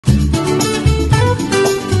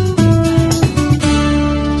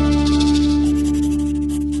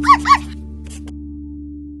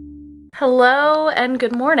Hello and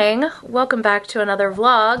good morning. Welcome back to another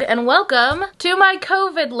vlog and welcome to my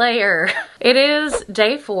COVID layer. It is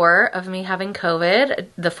day 4 of me having COVID,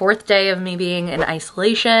 the 4th day of me being in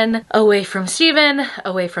isolation, away from Steven,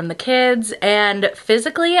 away from the kids, and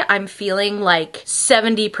physically I'm feeling like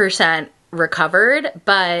 70% recovered,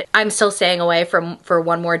 but I'm still staying away for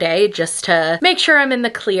one more day just to make sure I'm in the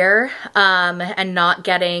clear and not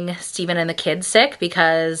getting Steven and the kids sick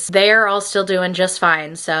because they're all still doing just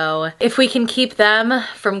fine. So if we can keep them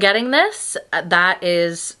from getting this, that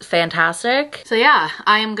is fantastic. So yeah,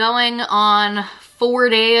 I am going on 4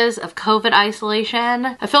 days of COVID isolation.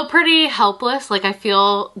 I feel pretty helpless, like I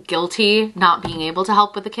feel guilty not being able to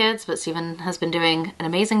help with the kids, but Steven has been doing an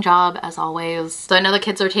amazing job as always. So I know the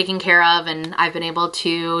kids are taken care of and I've been able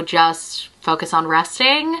to just focus on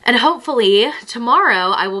resting. And hopefully tomorrow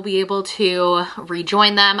I will be able to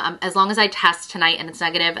rejoin them as long as I test tonight and it's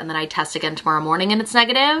negative and then I test again tomorrow morning and it's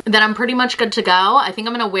negative. Then I'm pretty much good to go. I think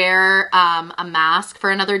I'm gonna wear a mask for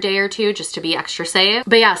another day or two just to be extra safe.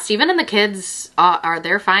 But yeah, Steven and the kids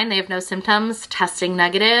they're fine. They have no symptoms, testing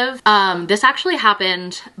negative. This actually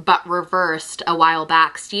happened but reversed a while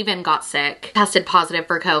back. Steven got sick, tested positive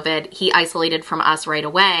for COVID. He isolated from us right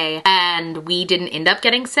away and we didn't end up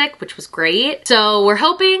getting sick, which was great. So we're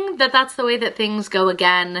hoping that that's the way that things go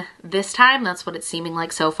again this time. That's what it's seeming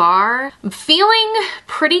like so far. I'm feeling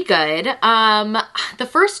pretty good. The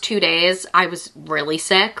first 2 days I was really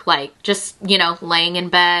sick, like just, you know, laying in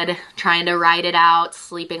bed, trying to ride it out,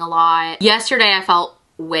 sleeping a lot. Yesterday I felt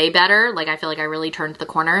way better. Like I feel like I really turned the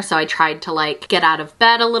corner. So I tried to like get out of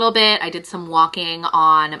bed a little bit. I did some walking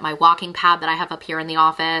on my walking pad that I have up here in the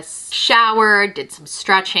office, showered, did some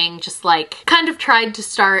stretching, just like kind of tried to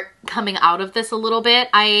start coming out of this a little bit.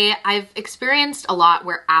 I've experienced a lot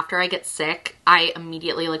where after I get sick, I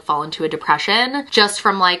immediately like fall into a depression just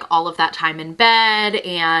from like all of that time in bed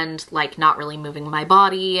and like not really moving my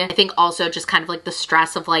body. I think also just kind of like the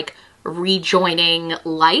stress of like rejoining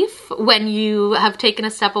life when you have taken a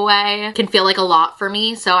step away can feel like a lot for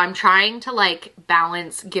me. So I'm trying to like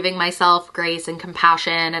balance giving myself grace and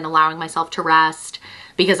compassion and allowing myself to rest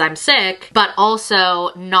because I'm sick, but also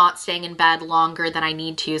not staying in bed longer than I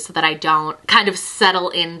need to so that I don't kind of settle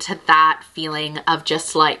into that feeling of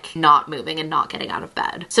just like not moving and not getting out of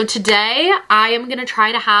bed. So today I am gonna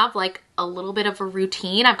try to have like a little bit of a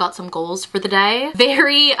routine. I've got some goals for the day.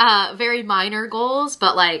 Very minor goals,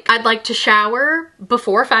 but like I'd like to shower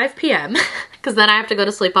before 5 p.m. because then I have to go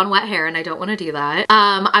to sleep on wet hair and I don't want to do that.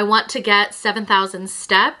 I want to get 7,000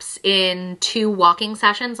 steps in 2 walking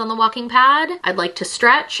sessions on the walking pad. I'd like to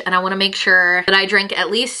stretch and I want to make sure that I drink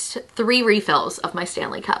at least 3 refills of my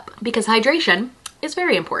Stanley cup because hydration is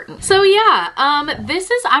very important. So yeah,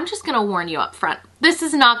 I'm just gonna warn you up front. This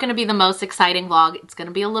is not gonna be the most exciting vlog. It's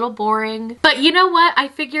gonna be a little boring. But you know what? I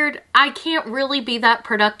figured I can't really be that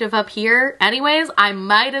productive up here. Anyways, I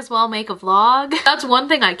might as well make a vlog. That's one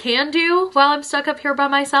thing I can do while I'm stuck up here by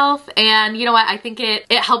myself. And you know what? I think it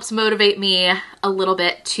helps motivate me a little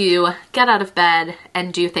bit to get out of bed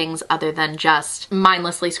and do things other than just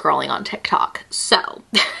mindlessly scrolling on TikTok. So,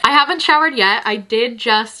 I haven't showered yet. I did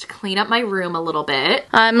just clean up my room a little bit.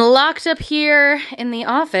 I'm locked up here in the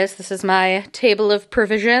office. This is my table of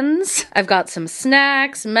provisions. I've got some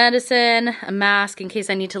snacks, medicine, a mask in case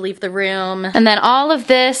I need to leave the room, and then all of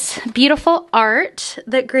this beautiful art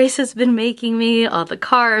that Grace has been making me, all the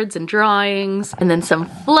cards and drawings, and then some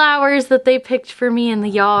flowers that they picked for me in the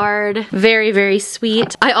yard. Very, very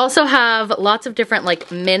sweet. I also have lots of different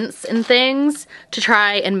like mints and things to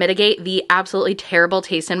try and mitigate the absolutely terrible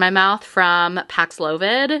taste in my mouth from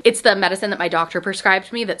Paxlovid. It's the medicine that my doctor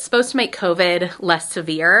prescribed me that's supposed to make COVID less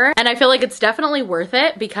severe, and I feel like it's definitely worth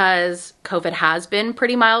it because COVID has been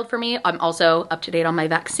pretty mild for me. I'm also up to date on my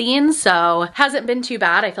vaccine, so hasn't been too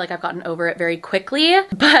bad. I feel like I've gotten over it very quickly,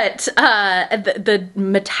 but the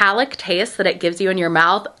metallic taste that it gives you in your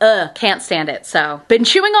mouth, can't stand it. So been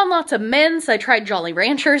chewing on lots of mints. I tried Jolly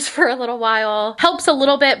Ranchers for a little while. Helps a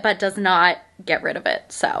little bit, but does not get rid of it.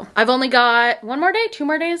 So I've only got 1 more day, 2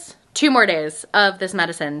 more days? 2 more days of this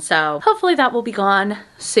medicine, so hopefully that will be gone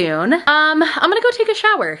soon. I'm gonna go take a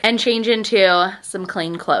shower and change into some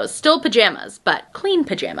clean clothes. Still pajamas, but clean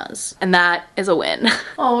pajamas. And that is a win.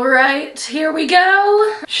 All right, here we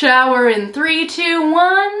go. Shower in 3, 2,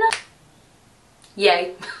 1.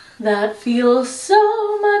 Yay. That feels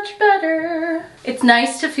so much better. It's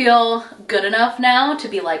nice to feel good enough now to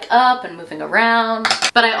be like up and moving around,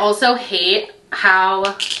 but I also hate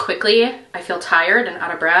how quickly I feel tired and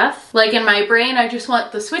out of breath. Like in my brain, I just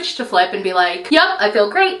want the switch to flip and be like, yep, I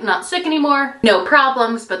feel great, not sick anymore, no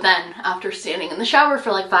problems. But then after standing in the shower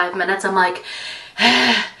for like 5 minutes, I'm like,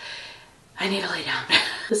 I need to lay down.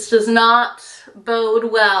 This does not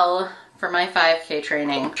bode well for my 5K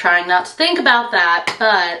training. I'm trying not to think about that,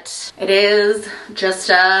 but it is just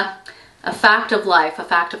a fact of life, a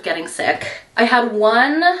fact of getting sick. I had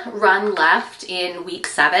one run left in week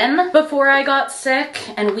 7 before I got sick,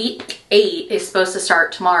 and week 8 is supposed to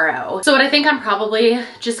start tomorrow. So what I think I'm probably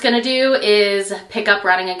just gonna do is pick up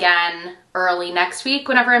running again early next week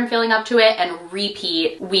whenever I'm feeling up to it, and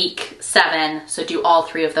repeat week 7, so do all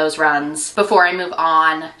 3 of those runs before I move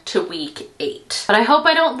on to week 8. But I hope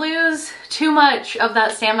I don't lose too much of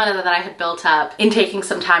that stamina that I had built up in taking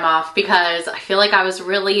some time off, because I feel like I was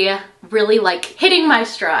really like hitting my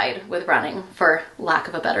stride with running, for lack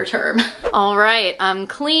of a better term. All right, I'm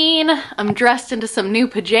clean. I'm dressed into some new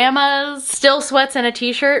pajamas. Still sweats and a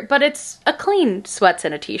t-shirt, but it's a clean sweats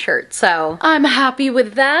and a t-shirt, so I'm happy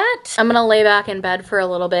with that. I'm gonna lay back in bed for a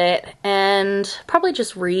little bit and probably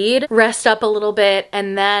just read, rest up a little bit,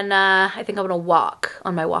 and then I think I'm gonna walk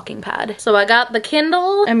on my walking pad. So I got the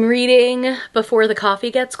Kindle. I'm reading before the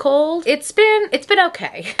coffee gets cold. It's been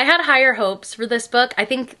okay. I had higher hopes for this book. I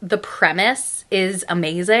think the premise is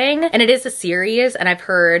amazing, and it is a series, and I've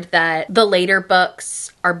heard that the later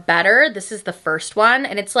books are better. This is the first one,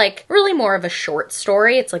 and it's like really more of a short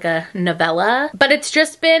story. It's like a novella, but it's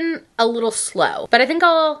just been a little slow. But I think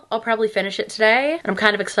I'll probably finish it today, and I'm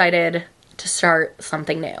kind of excited to start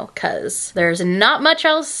something new because there's not much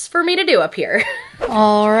else for me to do up here.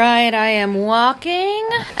 All right, I am walking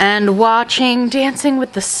and watching Dancing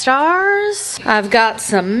with the Stars. I've got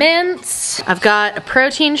some mints, I've got a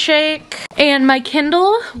protein shake, and my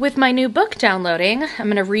Kindle with my new book downloading. I'm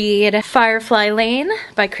gonna read Firefly Lane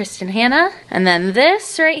by Kristen Hanna. And then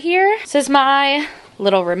this right here, this is my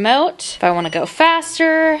little remote. If I want to go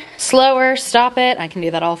faster, slower, stop it, I can do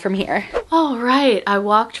that all from here. All right, I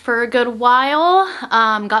walked for a good while.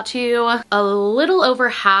 Got to a little over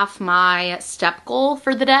half my step goal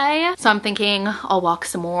for the day. So I'm thinking I'll walk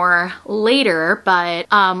some more later, but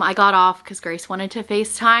I got off because Grace wanted to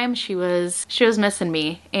FaceTime. She was missing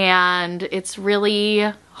me, and it's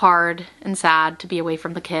really hard and sad to be away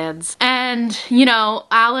from the kids. And you know,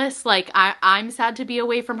 Alice, like I'm sad to be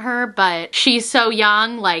away from her, but she's so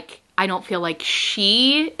young, like I don't feel like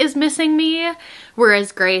she is missing me,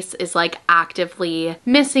 whereas Grace is like actively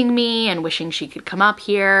missing me and wishing she could come up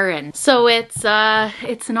here. And so it's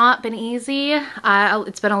not been easy.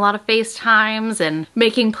 It's been a lot of FaceTimes and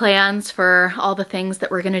making plans for all the things that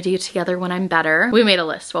we're gonna do together when I'm better. We made a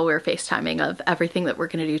list while we were FaceTiming of everything that we're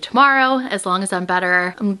gonna do tomorrow as long as I'm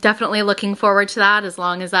better. I'm definitely looking forward to that. As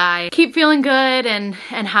long as I keep feeling good and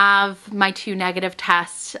have my 2 negative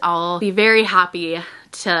tests, I'll be very happy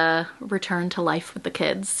to return to life with the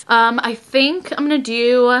kids. I think I'm gonna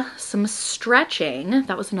do some stretching.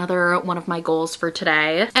 That was another one of my goals for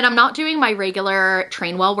today. And I'm not doing my regular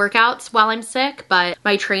train well workouts while I'm sick, but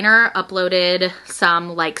my trainer uploaded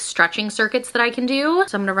some like stretching circuits that I can do.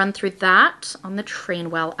 So I'm gonna run through that on the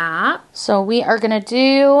Trainwell app. So we are gonna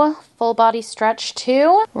do full body stretch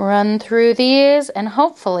 2, run through these, and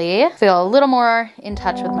hopefully feel a little more in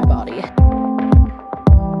touch with my body.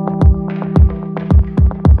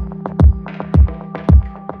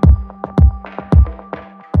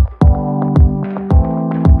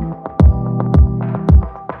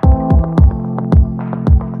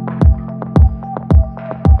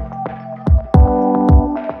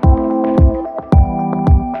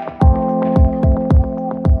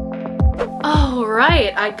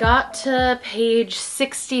 I got to page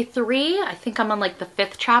 63. I think I'm on like the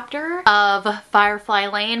 5th chapter of Firefly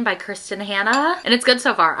Lane by Kristen Hanna, and it's good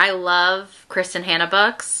so far. I love Kristen Hanna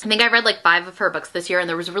books. I think I read like 5 of her books this year, and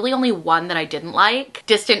there was really only one that I didn't like.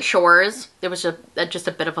 Distant Shores. It was just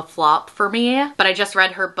a bit of a flop for me, but I just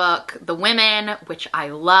read her book The Women, which I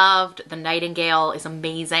loved. The Nightingale is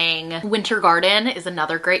amazing. Winter Garden is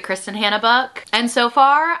another great Kristen Hanna book, and so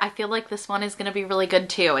far I feel like this one is gonna be really good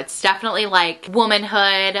too. It's definitely like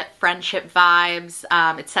womanhood, friendship vibes.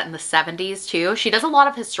 It's set in the 70s too. She does a lot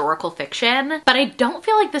of historical fiction, but I don't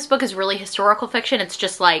feel like this book is really historical fiction. It's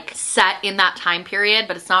just like set in that time period,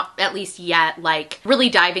 but it's not, at least yet, like really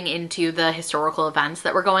diving into the historical events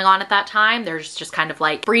that were going on at that time. There's just kind of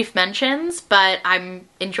like brief mentions, but I'm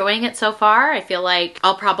enjoying it so far. I feel like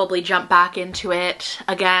I'll probably jump back into it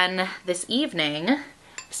again this evening.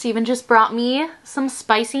 Steven just brought me some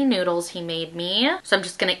spicy noodles he made me, so I'm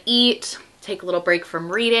just gonna eat, take a little break from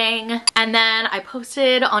reading, and then I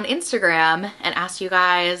posted on Instagram and asked you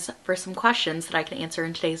guys for some questions that I can answer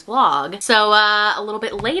in today's vlog. So a little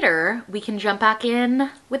bit later, we can jump back in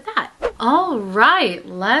with that. All right,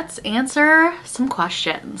 let's answer some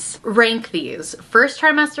questions. Rank these: first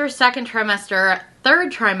trimester, second trimester,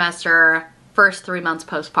 third trimester, first 3 months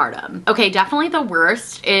postpartum. Okay, definitely the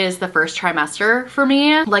worst is the first trimester for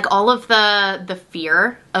me. Like all of the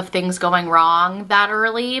fear of things going wrong that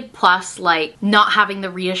early, plus like not having the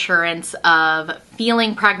reassurance of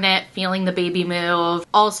feeling pregnant, feeling the baby move.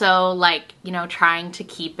 Also like, you know, trying to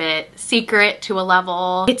keep it secret to a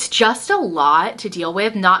level. It's just a lot to deal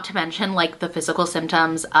with, not to mention like the physical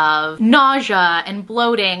symptoms of nausea and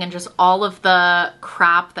bloating and just all of the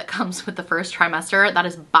crap that comes with the first trimester. That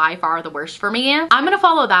is by far the worst for me. I'm gonna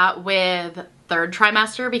follow that with third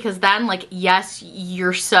trimester, because then like, yes,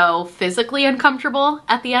 you're so physically uncomfortable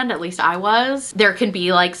at the end, at least I was. There can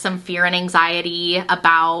be like some fear and anxiety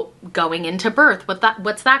about going into birth.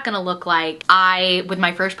 What's that gonna look like? I, with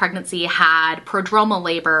my first pregnancy, had prodromal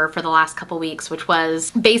labor for the last couple weeks, which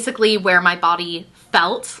was basically where my body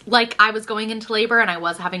felt like I was going into labor and I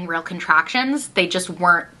was having real contractions. They just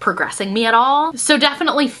weren't progressing me at all. So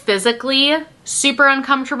definitely physically super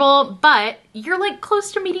uncomfortable, but you're like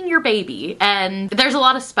close to meeting your baby and there's a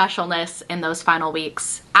lot of specialness in those final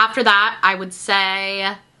weeks. After that, I would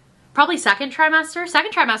say probably second trimester.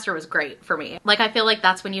 Second trimester was great for me. Like, I feel like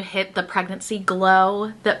that's when you hit the pregnancy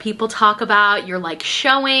glow that people talk about. You're like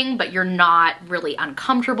showing, but you're not really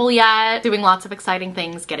uncomfortable yet. Doing lots of exciting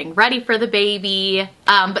things, getting ready for the baby.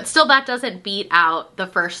 But still that doesn't beat out the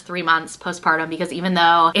first 3 months postpartum, because even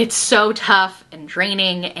though it's so tough and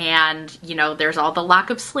draining and, you know, there's all the lack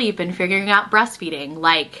of sleep and figuring out breastfeeding,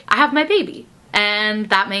 like I have my baby. And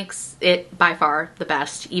that makes it by far the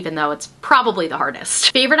best, even though it's probably the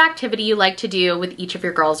hardest. Favorite activity you like to do with each of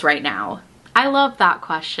your girls right now? I love that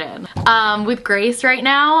question. With Grace right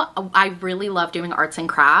now, I really love doing arts and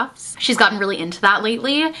crafts. She's gotten really into that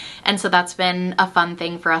lately, and so that's been a fun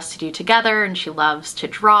thing for us to do together, and she loves to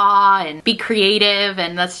draw and be creative,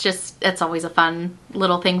 and it's always a fun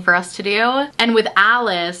little thing for us to do. And with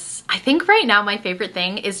Alice, I think right now my favorite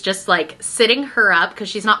thing is just like sitting her up, because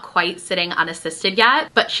she's not quite sitting unassisted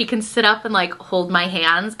yet, but she can sit up and like hold my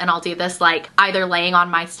hands, and I'll do this like either laying on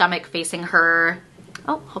my stomach facing her.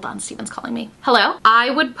 Oh, hold on, Steven's calling me. Hello? I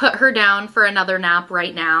would put her down for another nap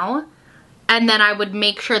right now, and then I would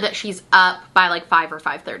make sure that she's up by like 5 or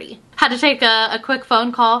 5:30. Had to take a quick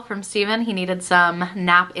phone call from Steven. He needed some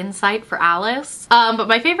nap insight for Alice. But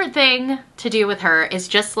my favorite thing to do with her is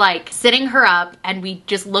just like sitting her up and we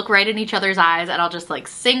just look right in each other's eyes, and I'll just like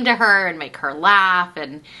sing to her and make her laugh,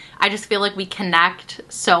 and I just feel like we connect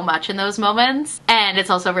so much in those moments. And it's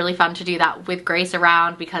also really fun to do that with Grace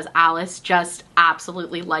around, because Alice just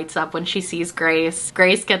absolutely lights up when she sees Grace.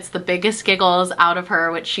 Grace gets the biggest giggles out of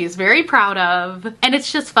her, which she's very proud of. And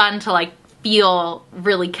it's just fun to like feel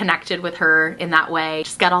really connected with her in that way.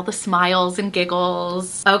 Just get all the smiles and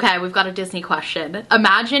giggles. Okay, we've got a Disney question.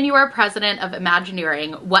 Imagine you are president of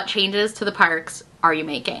Imagineering. What changes to the parks are you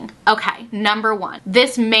making? Okay, number one.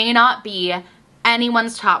 This may not be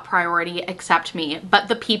anyone's top priority except me, but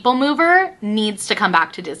the People Mover needs to come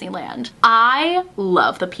back to Disneyland. I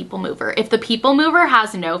love the People Mover. If the People Mover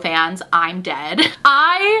has no fans, I'm dead.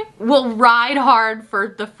 I will ride hard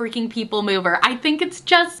for the freaking People Mover. I think it's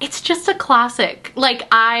just a classic. Like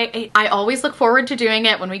I always look forward to doing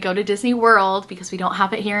it when we go to Disney World, because we don't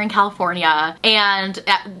have it here in California, and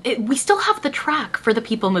we still have the track for the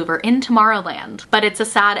People Mover in Tomorrowland, but it's a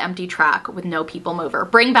sad empty track with no People Mover.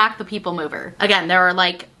 Bring back the People Mover. Again, there are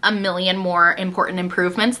like a million more important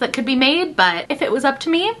improvements that could be made, but if it was up to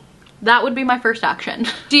me, that would be my first action.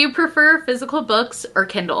 Do you prefer physical books or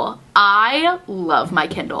Kindle? I love my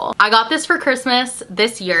Kindle. I got this for Christmas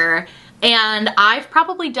this year, and I've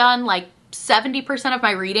probably done like 70% of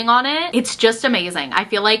my reading on it. It's just amazing. I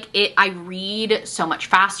feel like I read so much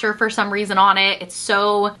faster for some reason on it. It's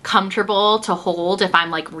so comfortable to hold if I'm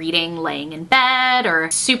like reading laying in bed, or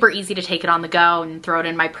super easy to take it on the go and throw it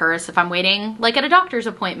in my purse if I'm waiting like at a doctor's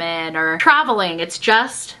appointment or traveling. It's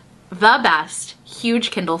just the best.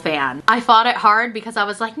 Huge Kindle fan. I fought it hard because I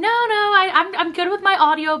was like, no, I'm good with my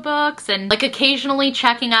audiobooks and like occasionally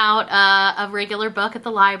checking out a regular book at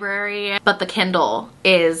the library. But the Kindle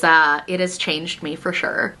is, it has changed me for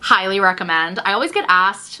sure. Highly recommend. I always get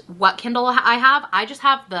asked what Kindle I have. I just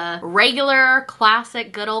have the regular,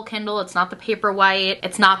 classic, good old Kindle. It's not the Paperwhite.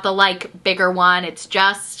 It's not the like bigger one. It's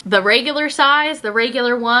just the regular size, the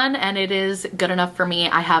regular one, and it is good enough for me.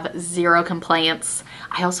 I have zero complaints.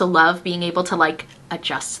 I also love being able to like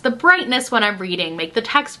adjust the brightness when I'm reading, make the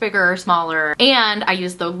text bigger or smaller. And I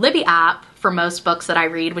use the Libby app for most books that I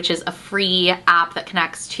read, which is a free app that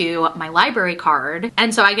connects to my library card.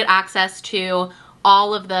 And so I get access to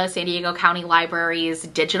all of the San Diego County Library's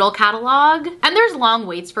digital catalog. And there's long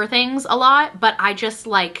waits for things a lot, but I just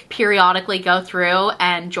like periodically go through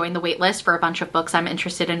and join the wait list for a bunch of books I'm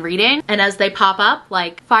interested in reading. And as they pop up,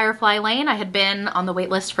 like Firefly Lane, I had been on the wait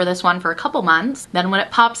list for this one for a couple months. Then when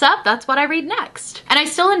it pops up, that's what I read next. And I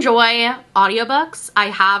still enjoy audiobooks. I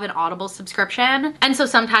have an Audible subscription. And so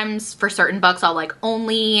sometimes for certain books, I'll like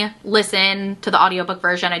only listen to the audiobook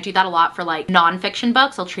version. I do that a lot for like nonfiction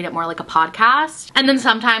books. I'll treat it more like a podcast. And then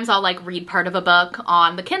sometimes I'll like read part of a book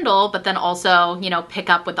on the Kindle, but then also, you know, pick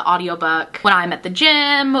up with the audiobook when I'm at the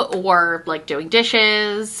gym or like doing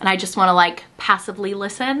dishes and I just want to like passively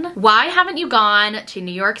listen. Why haven't you gone to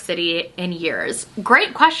New York City in years?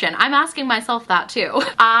 Great question. I'm asking myself that too.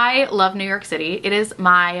 I love New York City. It is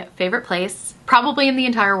my favorite place probably in the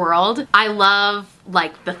entire world. I love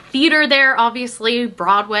like the theater there, obviously.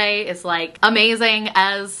 Broadway is like amazing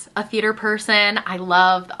as a theater person. I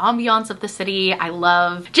love the ambiance of the city. I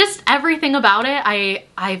love just everything about it.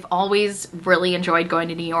 I've always really enjoyed going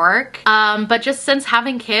to New York. But just since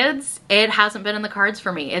having kids, it hasn't been in the cards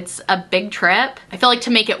for me. It's a big trip. I feel like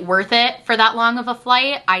to make it worth it for that long of a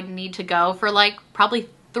flight, I'd need to go for like probably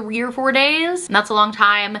 3 or 4 days. And that's a long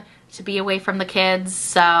time to be away from the kids.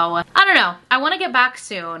 So I don't know. I want to get back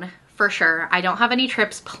soon for sure. I don't have any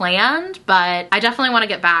trips planned, but I definitely want to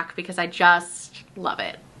get back because I just love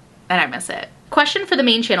it and I miss it. Question for the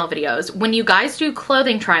main channel videos. When you guys do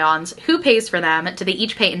clothing try-ons, who pays for them? Do they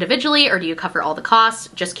each pay individually or do you cover all the costs?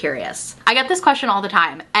 Just curious. I get this question all the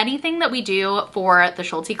time. Anything that we do for the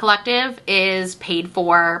Schultzzie Collective is paid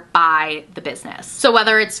for by the business. So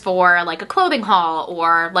whether it's for like a clothing haul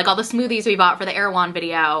or like all the smoothies we bought for the Erewhon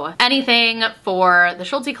video, anything for the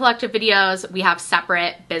Schultzzie Collective videos, we have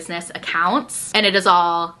separate business accounts and it is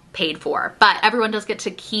all paid for, but everyone does get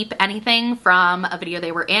to keep anything from a video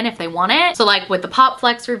they were in if they want it. So like with the Pop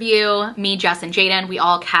Flex review, me, Jess, and Jaden, we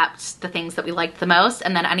all kept the things that we liked the most,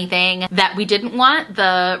 and then anything that we didn't want,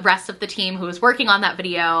 the rest of the team who was working on that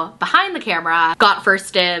video behind the camera got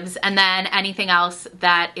first dibs, and then anything else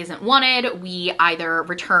that isn't wanted, we either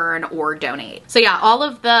return or donate. So yeah, all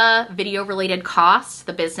of the video related costs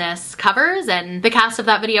the business covers, and the cast of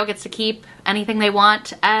that video gets to keep anything they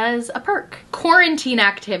want as a perk. Quarantine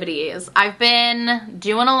activities. I've been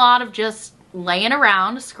doing a lot of just laying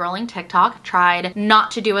around scrolling TikTok. Tried not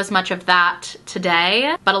to do as much of that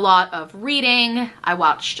today, but a lot of reading. I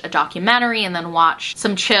watched a documentary and then watched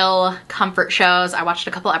some chill comfort shows. I watched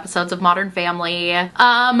a couple episodes of Modern Family.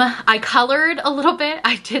 I colored a little bit.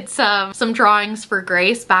 I did some drawings for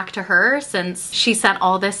Grace back to her since she sent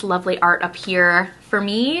all this lovely art up here for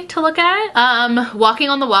me to look at. Walking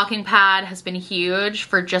on the walking pad has been huge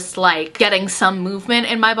for just like getting some movement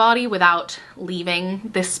in my body without leaving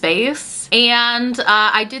this space. And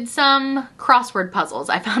I did some crossword puzzles.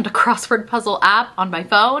 I found a crossword puzzle app on my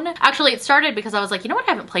phone. Actually, it started because I was like, you know what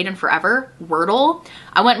I haven't played in forever? Wordle.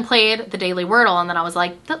 I went and played the daily Wordle and then I was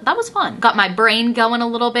like, that was fun. Got my brain going a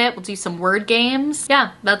little bit. We'll do some word games.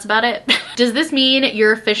 Yeah, that's about it. Does this mean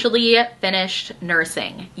you're officially finished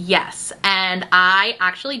nursing? Yes. And I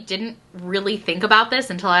actually didn't really think about this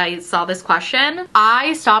until I saw this question.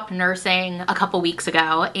 I stopped nursing a couple weeks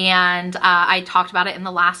ago and I talked about it in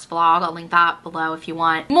the last vlog. I'll link that below if you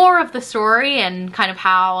want more of the story and kind of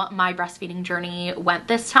how my breastfeeding journey went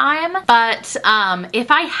this time. But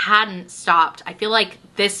if I hadn't stopped, I feel like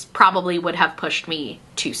this probably would have pushed me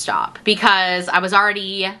to stop because I was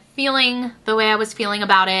already feeling the way I was feeling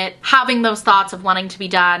about it, having those thoughts of wanting to be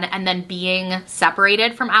done, and then being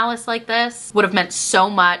separated from Alice like this would have meant so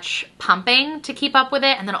much pumping to keep up with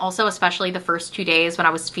it. And then also, especially the first 2 days when I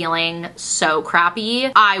was feeling so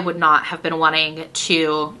crappy, I would not have been wanting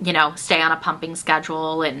to, you know, stay on a pumping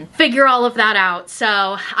schedule and figure all of that out.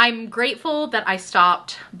 So I'm grateful that I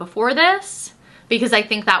stopped before this because I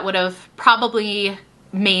think that would have probably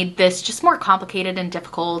made this just more complicated and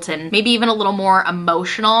difficult and maybe even a little more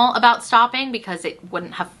emotional about stopping because it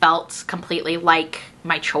wouldn't have felt completely like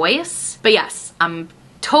my choice. But yes, I'm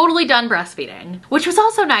totally done breastfeeding, which was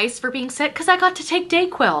also nice for being sick because I got to take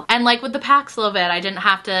Dayquil. And like with the Paxlovid, I didn't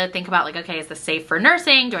have to think about like, okay, is this safe for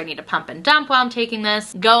nursing? Do I need to pump and dump while I'm taking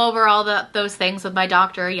this? Go over all those things with my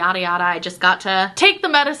doctor, yada yada. I just got to take the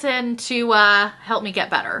medicine to help me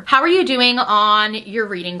get better. How are you doing on your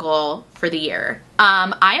reading goal for the year?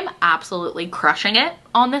 I am absolutely crushing it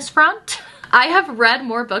on this front. I have read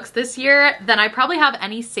more books this year than I probably have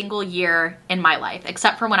any single year in my life,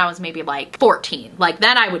 except for when I was maybe like 14. Like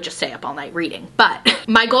then I would just stay up all night reading. But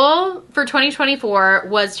my goal for 2024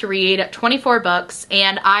 was to read 24 books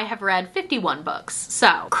and I have read 51 books.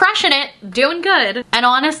 So crushing it, doing good. And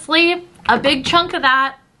honestly, a big chunk of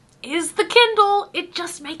that is the Kindle. It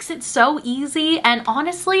just makes it so easy. And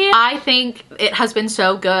honestly, I think it has been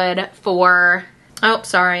so good for, oh,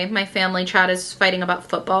 sorry, my family chat is fighting about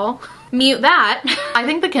football. Mute that. I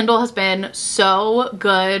think the Kindle has been so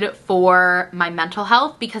good for my mental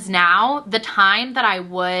health, because now the time that I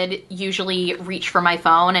would usually reach for my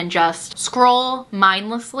phone and just scroll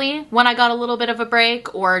mindlessly when I got a little bit of a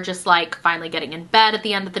break, or just like finally getting in bed at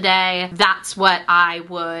the end of the day, that's what I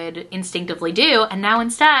would instinctively do. And now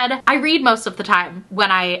instead, I read most of the time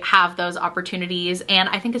when I have those opportunities, and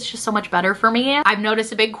I think it's just so much better for me. I've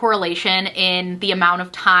noticed a big correlation in the amount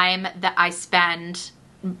of time that I spend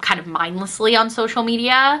kind of mindlessly on social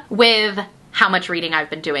media with how much reading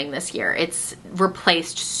I've been doing this year. It's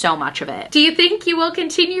replaced so much of it. Do you think you will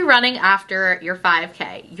continue running after your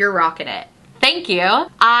 5K? You're rocking it. Thank you.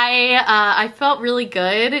 I felt really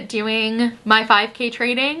good doing my 5K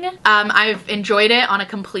training. I've enjoyed it on a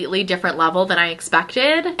completely different level than I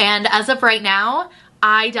expected. And as of right now,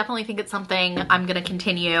 I definitely think it's something I'm gonna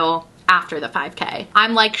continue after the 5K.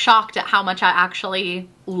 I'm like shocked at how much I actually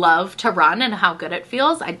love to run and how good it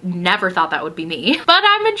feels. I never thought that would be me, but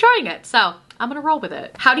I'm enjoying it, so I'm gonna roll with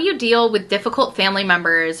it. How do you deal with difficult family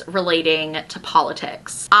members relating to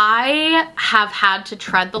politics? I have had to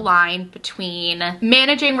tread the line between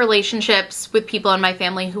managing relationships with people in my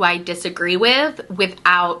family who I disagree with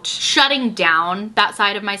without shutting down that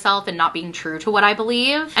side of myself and not being true to what I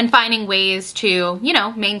believe, and finding ways to, you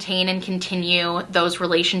know, maintain and continue those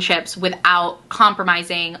relationships without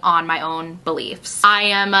compromising on my own beliefs. I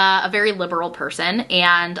am a very liberal person,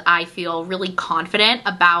 and I feel really confident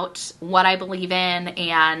about what I believe in,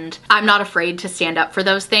 and I'm not afraid to stand up for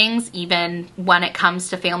those things, even when it comes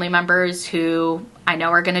to family members who I know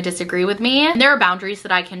are gonna disagree with me. And there are boundaries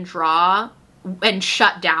that I can draw and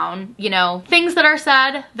shut down, you know, things that are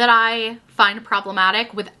said that I find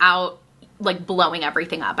problematic without like blowing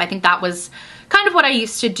everything up. I think that was kind of what I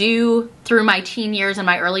used to do through my teen years and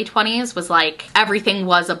my early 20s, was like everything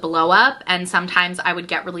was a blow up, and sometimes I would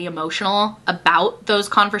get really emotional about those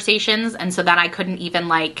conversations, and so then I couldn't even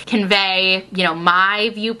like convey, you know,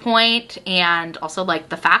 my viewpoint and also like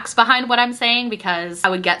the facts behind what I'm saying, because I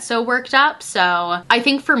would get so worked up. So I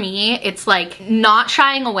think for me, it's like not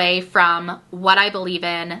shying away from what I believe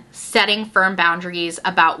in, setting firm boundaries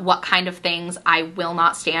about what kind of things I will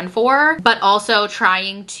not stand for, but also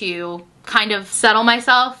trying to kind of settle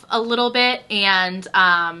myself a little bit and,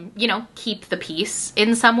 you know, keep the peace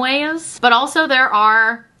in some ways. But also there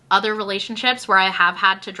are other relationships where I have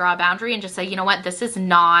had to draw a boundary and just say, you know what, this is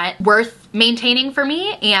not worth maintaining for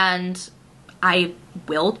me, and I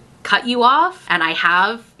will cut you off. And I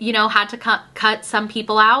have, you know, had to cut some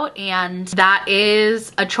people out, and that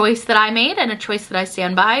is a choice that I made and a choice that I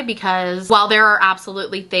stand by, because while there are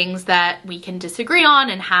absolutely things that we can disagree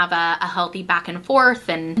on and have a healthy back and forth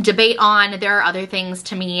and debate on, there are other things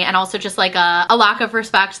to me, and also just like a lack of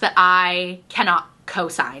respect, that I cannot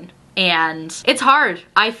co-sign. And it's hard.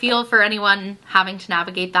 I feel for anyone having to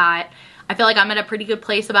navigate that. I feel like I'm in a pretty good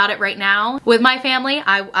place about it right now. With my family,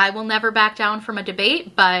 I will never back down from a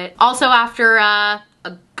debate, but also after a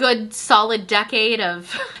good solid decade of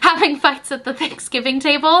having fights at the Thanksgiving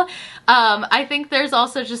table, I think there's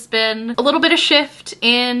also just been a little bit of shift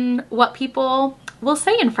in what people will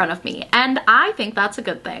say in front of me, and I think that's a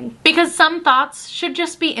good thing, because some thoughts should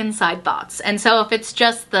just be inside thoughts. And so if it's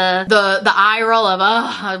just the eye roll of,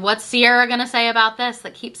 oh, what's Sierra gonna say about this,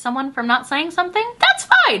 that keeps someone from not saying something, that's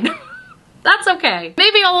fine. That's okay.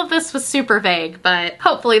 Maybe all of this was super vague, but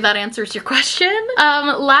hopefully that answers your question.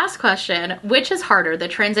 Last question, which is harder, the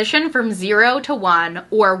transition from 0 to 1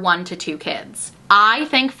 or 1 to 2 kids? I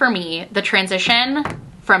think for me, the transition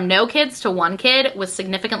from no kids to 1 kid was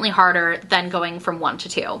significantly harder than going from 1 to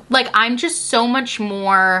 2. Like, I'm just so much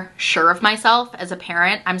more sure of myself as a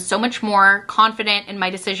parent. I'm so much more confident in my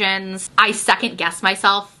decisions. I second guess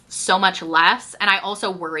myself so much less, and I also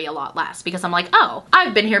worry a lot less, because I'm like, oh,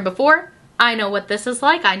 I've been here before. I know what this is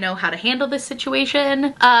like. I know how to handle this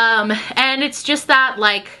situation. And it's just that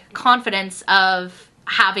like confidence of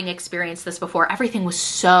having experienced this before. Everything was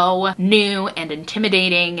so new and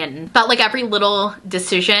intimidating, and felt like every little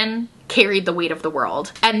decision carried the weight of the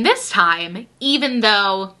world. And this time, even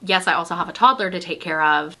though, yes, I also have a toddler to take care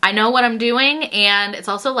of, I know what I'm doing, and it's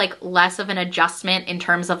also like less of an adjustment in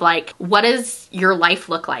terms of like, what does your life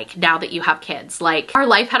look like now that you have kids? Like, our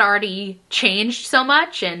life had already changed so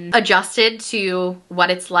much and adjusted to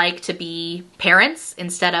what it's like to be parents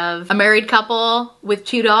instead of a married couple with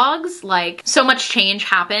 2 dogs. Like, so much change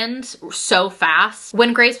happened so fast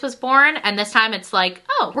when Grace was born, and this time it's like,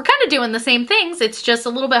 oh, we're kind of doing the same things. It's just a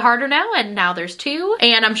little bit harder now. ago, and now there's 2.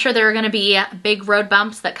 And I'm sure there are gonna be big road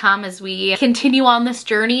bumps that come as we continue on this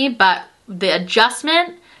journey, but the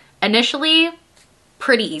adjustment initially,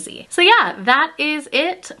 pretty easy. So yeah, that is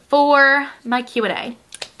it for my Q&A.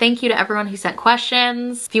 Thank you to everyone who sent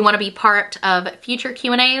questions. If you want to be part of future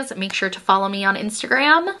Q&As, make sure to follow me on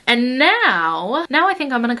Instagram. And now I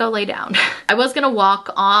think I'm gonna go lay down. I was gonna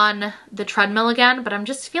walk on the treadmill again, but I'm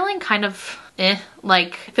just feeling kind of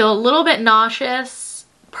like I feel a little bit nauseous,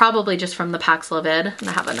 probably just from the Paxlovid. I'm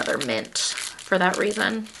gonna have another mint for that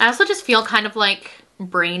reason. I also just feel kind of like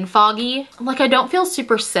brain foggy. Like I don't feel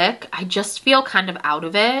super sick, I just feel kind of out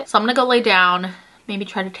of it. So I'm gonna go lay down, maybe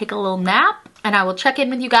try to take a little nap, and I will check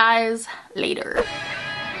in with you guys later.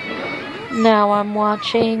 Now I'm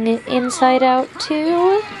watching Inside Out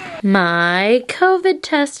 2. My COVID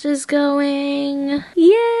test is going.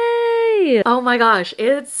 Yay! Oh my gosh,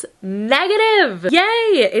 it's negative!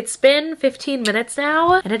 Yay! It's been 15 minutes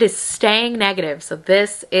now and it is staying negative, so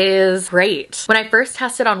this is great. When I first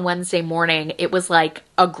tested on Wednesday morning, it was like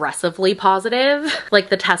aggressively positive. Like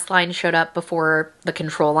the test line showed up before the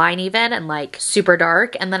control line even, and like super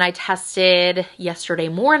dark. And then I tested yesterday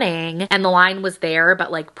morning and the line was there,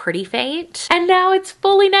 but like pretty faint. And now it's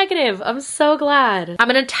fully negative. I'm so glad. I'm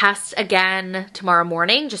gonna test again tomorrow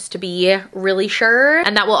morning just to be really sure.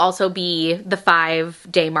 And that will also be the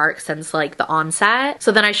 5-day mark since like the onset.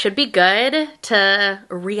 So then I should be good to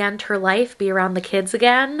re-enter life, be around the kids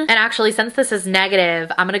again. And actually, since this is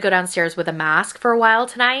negative, I'm gonna go downstairs with a mask for a while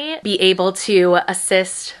tonight, be able to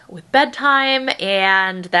assist with bedtime,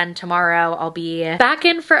 and then tomorrow I'll be back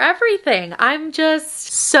in for everything. I'm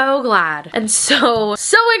just so glad and so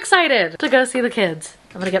excited to go see the kids.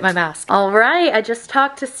 I'm gonna get my mask. All right, I just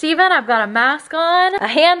talked to Steven. I've got a mask on, a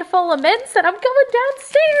handful of mints, and I'm going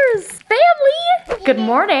downstairs. Family! Good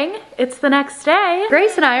morning. It's the next day.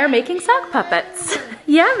 Grace and I are making sock puppets.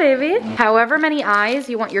 Yeah, baby. However many eyes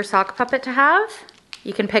you want your sock puppet to have,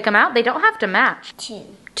 you can pick them out. They don't have to match. 2.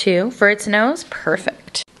 2 for its nose?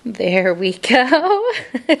 Perfect. There we go.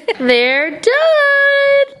 They're done.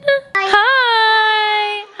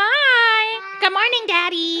 Hi. Hi. Good morning,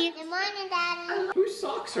 Daddy. Good morning, Daddy. Whose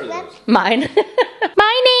socks are those? Mine.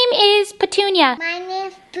 My name is Petunia. My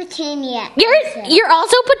name's Petunia. You're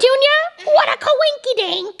also Petunia? What a coinky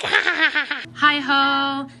dink. Hi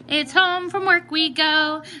ho, it's home from work we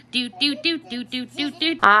go. Do do do do do do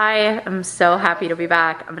do. I am so happy to be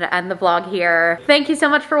back. I'm gonna end the vlog here. Thank you so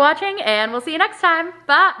much for watching, and we'll see you next time.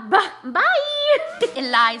 Bye.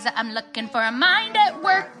 Eliza, I'm looking for a mind at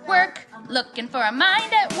work. Looking for a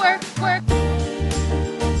mind at work.